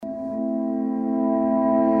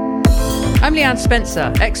I'm Leanne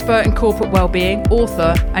Spencer, expert in corporate wellbeing,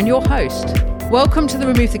 author, and your host. Welcome to the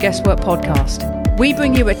Remove the Guesswork podcast. We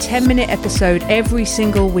bring you a 10-minute episode every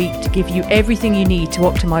single week to give you everything you need to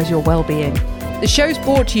optimize your well-being. The show's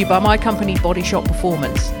brought to you by my company, Body Shop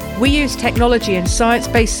Performance. We use technology and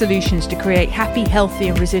science-based solutions to create happy, healthy,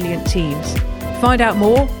 and resilient teams. Find out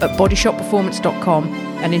more at bodyshopperformance.com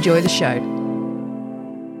and enjoy the show.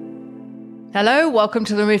 Hello, welcome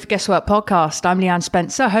to the Remove the Guesswork podcast. I'm Leanne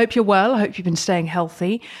Spencer. I hope you're well. I hope you've been staying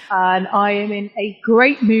healthy. And I am in a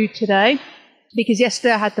great mood today because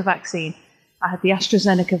yesterday I had the vaccine. I had the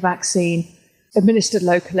AstraZeneca vaccine administered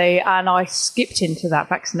locally and I skipped into that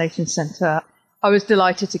vaccination centre. I was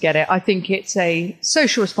delighted to get it. I think it's a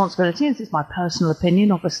social responsibility. This is my personal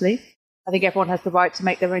opinion, obviously. I think everyone has the right to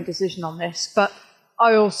make their own decision on this. But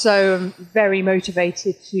I also am very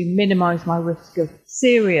motivated to minimise my risk of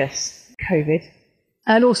serious COVID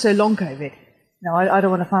and also long COVID. No, I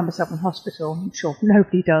don't want to find myself in hospital. I'm sure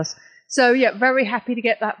nobody does. So yeah, very happy to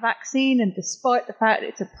get that vaccine. And despite the fact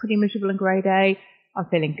it's a pretty miserable and grey day, I'm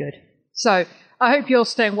feeling good. So I hope you're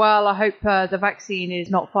staying well. I hope the vaccine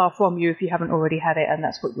is not far from you if you haven't already had it, and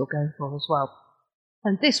that's what you're going for as well.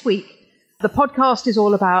 And this week, the podcast is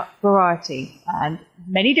all about variety and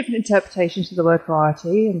many different interpretations of the word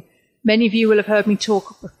variety. And many of you will have heard me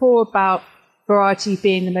talk before about variety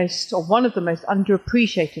being the most, or one of the most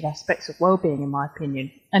underappreciated aspects of well-being, in my opinion.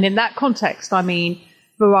 And in that context, I mean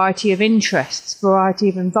variety of interests, variety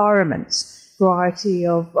of environments, variety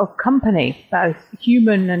of company, both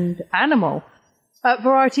human and animal,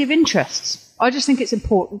 variety of interests. I just think it's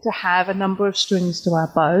important to have a number of strings to our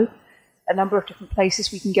bow, a number of different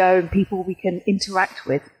places we can go and people we can interact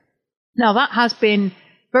with. Now, that has been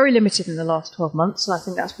very limited in the last 12 months, and I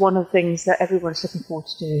think that's one of the things that everyone's looking forward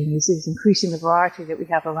to doing is increasing the variety that we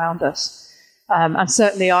have around us. And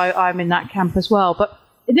certainly I'm in that camp as well. But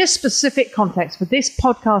in this specific context, for this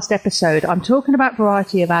podcast episode, I'm talking about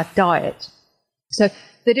variety of our diet. So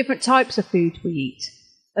the different types of food we eat,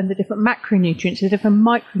 and the different macronutrients, the different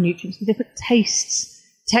micronutrients, the different tastes,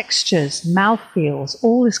 textures, mouthfeels,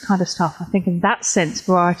 all this kind of stuff. I think in that sense,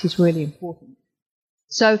 variety is really important.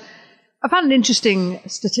 So I found an interesting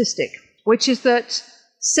statistic, which is that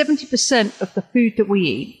 70% of the food that we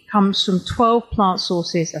eat comes from 12 plant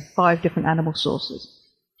sources and 5 different animal sources.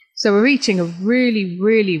 So we're eating a really,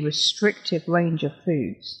 really restrictive range of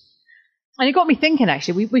foods. And it got me thinking,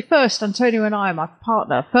 actually. We first, Antonio and I, my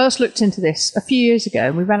partner, first looked into this a few years ago,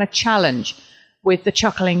 and we ran a challenge with the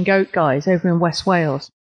Chuckling Goat guys over in West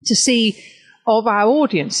Wales to see of our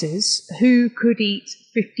audiences who could eat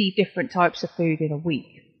 50 different types of food in a week.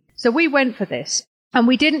 So we went for this, and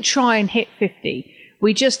we didn't try and hit 50.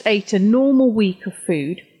 We just ate a normal week of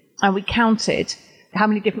food, and we counted how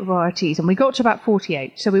many different varieties, and we got to about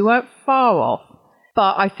 48. So we weren't far off,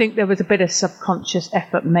 but I think there was a bit of subconscious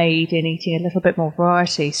effort made in eating a little bit more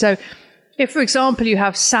variety. So if, for example, you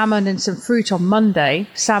have salmon and some fruit on Monday,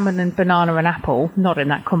 salmon and banana and apple, not in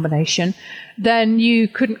that combination, then you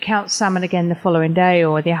couldn't count salmon again the following day,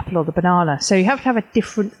 or the apple or the banana. So you have to have a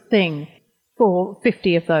different thing for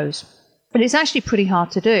 50 of those. But it's actually pretty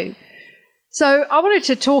hard to do. So I wanted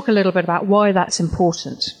to talk a little bit about why that's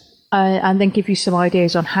important, and then give you some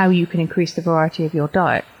ideas on how you can increase the variety of your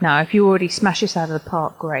diet. Now, if you already smash this out of the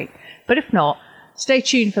park, great. But if not, stay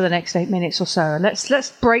tuned for the next 8 minutes or so, and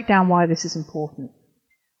let's break down why this is important.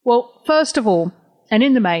 Well, first of all, and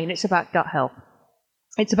in the main, it's about gut health.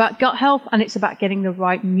 It's about gut health, and it's about getting the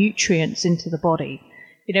right nutrients into the body.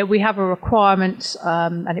 You know, we have a requirement,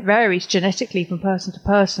 and it varies genetically from person to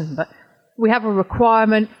person, but we have a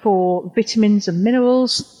requirement for vitamins and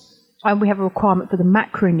minerals, and we have a requirement for the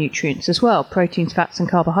macronutrients as well, proteins, fats, and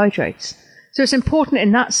carbohydrates. So it's important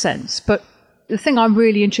in that sense, but the thing I'm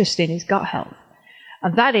really interested in is gut health,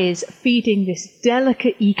 and that is feeding this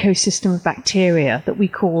delicate ecosystem of bacteria that we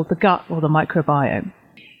call the gut or the microbiome.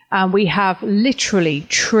 And we have literally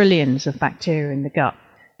trillions of bacteria in the gut.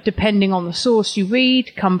 Depending on the source you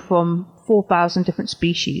read, come from 4,000 different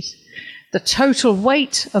species. The total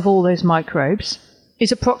weight of all those microbes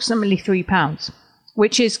is approximately 3 pounds,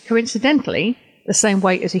 which is coincidentally the same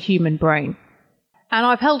weight as a human brain. And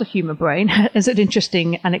I've held a human brain as an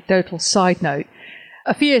interesting anecdotal side note.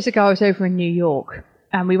 A few years ago, I was over in New York,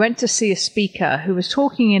 and we went to see a speaker who was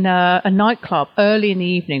talking in a nightclub early in the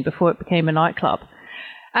evening before it became a nightclub.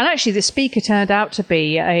 And actually, the speaker turned out to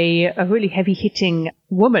be a really heavy-hitting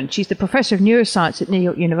woman. She's the professor of neuroscience at New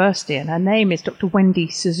York University, and her name is Dr. Wendy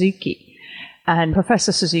Suzuki. And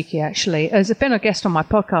Professor Suzuki, actually, has been a guest on my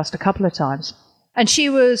podcast a couple of times. And she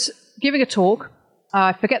was giving a talk.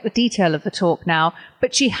 I forget the detail of the talk now,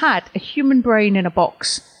 but she had a human brain in a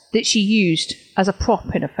box that she used as a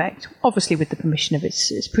prop, in effect, obviously with the permission of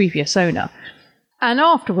its previous owner. And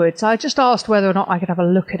afterwards, I just asked whether or not I could have a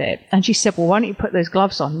look at it. And she said, well, why don't you put those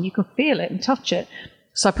gloves on and you can feel it and touch it.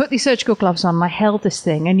 So I put these surgical gloves on and I held this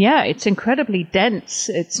thing. And yeah, it's incredibly dense.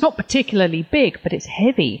 It's not particularly big, but it's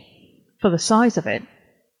heavy for the size of it.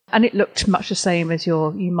 And it looked much the same as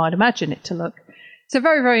you might imagine it to look. So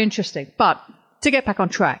very, very interesting. But to get back on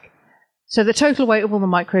track. So the total weight of all the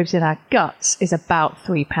microbes in our guts is about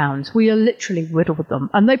 3 pounds. We are literally riddled with them.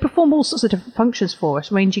 And they perform all sorts of different functions for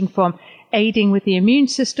us, ranging from aiding with the immune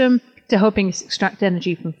system to helping us extract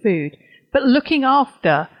energy from food. But looking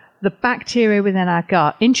after the bacteria within our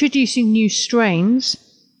gut, introducing new strains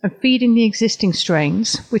and feeding the existing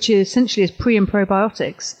strains, which essentially is pre and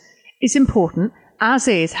probiotics, is important, as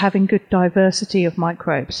is having good diversity of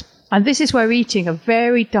microbes. And this is where eating a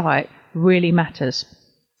varied diet really matters.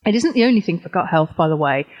 It isn't the only thing for gut health, by the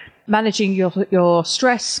way. Managing your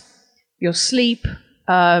stress, your sleep,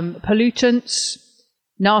 pollutants,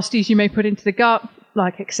 nasties you may put into the gut,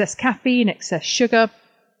 like excess caffeine, excess sugar,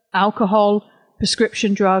 alcohol,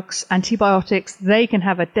 prescription drugs, antibiotics, they can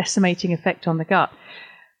have a decimating effect on the gut.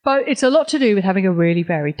 But it's a lot to do with having a really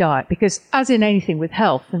varied diet, because as in anything with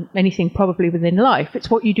health, and anything probably within life, it's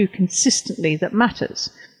what you do consistently that matters.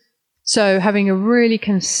 So having a really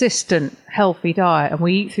consistent, healthy diet, and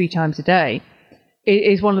we eat 3 times a day,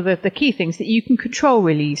 is one of the key things that you can control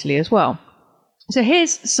really easily as well. So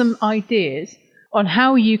here's some ideas on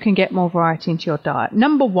how you can get more variety into your diet.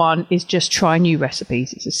 Number 1 is just try new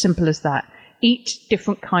recipes. It's as simple as that. Eat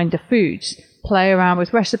different kind of foods. Play around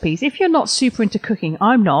with recipes. If you're not super into cooking,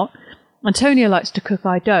 I'm not. Antonia likes to cook,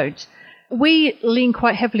 I don't. We lean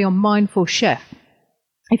quite heavily on Mindful Chef.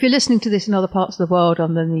 If you're listening to this in other parts of the world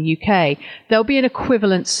other than the UK, there'll be an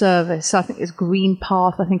equivalent service. I think it's Green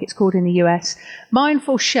Path, I think it's called in the US.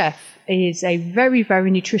 Mindful Chef is a very, very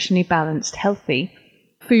nutritionally balanced, healthy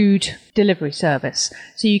food delivery service.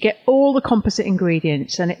 So you get all the composite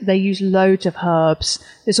ingredients, and they use loads of herbs.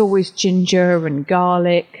 There's always ginger and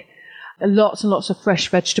garlic, lots and lots of fresh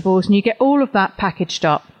vegetables, and you get all of that packaged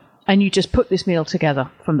up, and you just put this meal together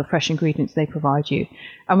from the fresh ingredients they provide you.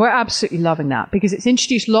 And we're absolutely loving that, because it's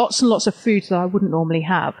introduced lots and lots of foods that I wouldn't normally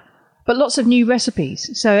have, but lots of new recipes.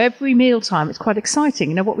 So every mealtime, it's quite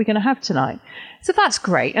exciting. What we're going to have tonight. So that's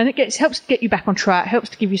great. And it helps to get you back on track, helps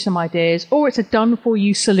to give you some ideas, or it's a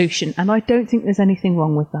done-for-you solution. And I don't think there's anything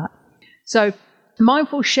wrong with that. So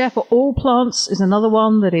Mindful Chef for all plants is another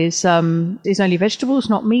one that is only vegetables,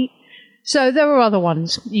 not meat. So there are other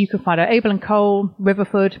ones you can find out. Abel & Cole,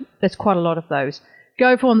 Riverford, there's quite a lot of those.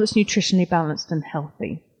 Go for one that's nutritionally balanced and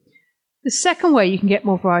healthy. The second way you can get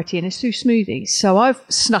more variety in is through smoothies. So I've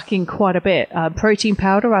snuck in quite a bit. Protein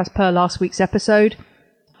powder, as per last week's episode.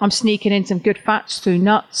 I'm sneaking in some good fats through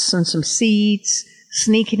nuts and some seeds,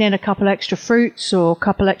 sneaking in a couple extra fruits or a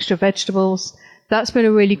couple extra vegetables. That's been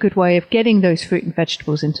a really good way of getting those fruit and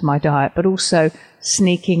vegetables into my diet, but also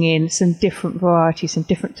sneaking in some different varieties and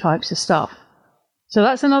different types of stuff. So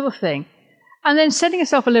that's another thing. And then setting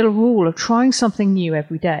yourself a little rule of trying something new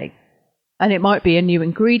every day. And it might be a new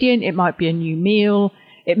ingredient, it might be a new meal,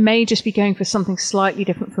 it may just be going for something slightly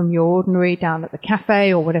different from your ordinary down at the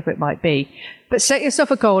cafe or whatever it might be. But set yourself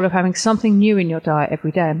a goal of having something new in your diet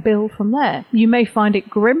every day and build from there. You may find it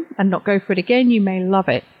grim and not go for it again, you may love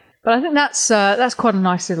it. But I think that's quite a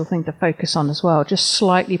nice little thing to focus on as well, just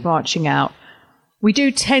slightly branching out. We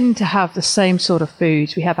do tend to have the same sort of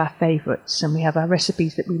foods. We have our favourites and we have our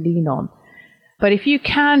recipes that we lean on. But if you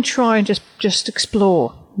can try and just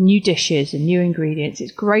explore new dishes and new ingredients,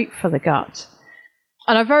 it's great for the gut.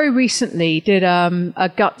 And I very recently did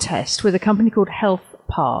a gut test with a company called Health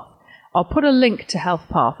Path. I'll put a link to Health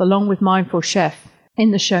Path along with Mindful Chef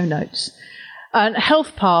in the show notes. And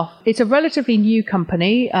Health Path, it's a relatively new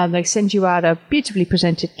company. They send you out a beautifully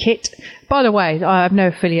presented kit. By the way, I have no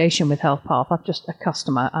affiliation with Health Path. I'm just a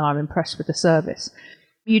customer and I'm impressed with the service.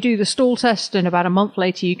 You do the stool test and about a month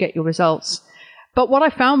later you get your results. But what I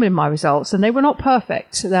found in my results, and they were not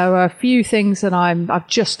perfect, there were a few things that I've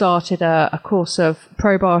just started a course of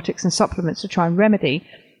probiotics and supplements to try and remedy.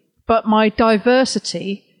 But my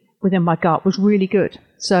diversity within my gut was really good.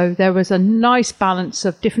 So there was a nice balance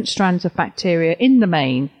of different strands of bacteria in the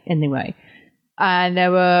main, anyway. And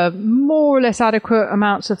there were more or less adequate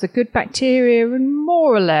amounts of the good bacteria and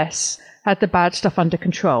more or less had the bad stuff under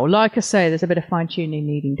control. Like I say, there's a bit of fine-tuning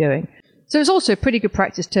needing doing. So it's also pretty good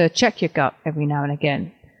practice to check your gut every now and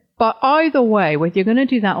again. But either way, whether you're going to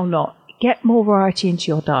do that or not, get more variety into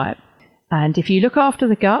your diet. And if you look after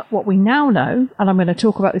the gut, what we now know, and I'm going to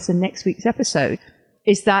talk about this in next week's episode,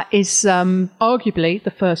 is that is arguably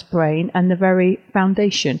the first brain and the very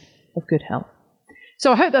foundation of good health.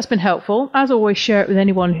 So I hope that's been helpful. As always, share it with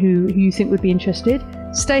anyone who you think would be interested.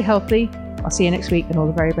 Stay healthy. I'll see you next week, and all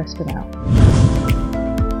the very best for now.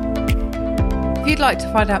 If you'd like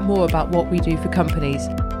to find out more about what we do for companies,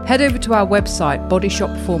 head over to our website,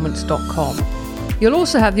 bodyshopperformance.com. You'll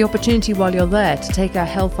also have the opportunity while you're there to take our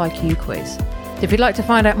Health IQ quiz. If you'd like to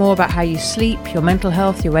find out more about how you sleep, your mental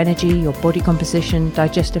health, your energy, your body composition,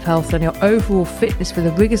 digestive health, and your overall fitness for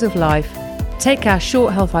the rigours of life, take our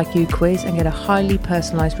short Health IQ quiz and get a highly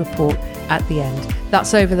personalised report at the end.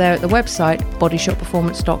 That's over there at the website,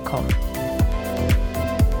 bodyshopperformance.com.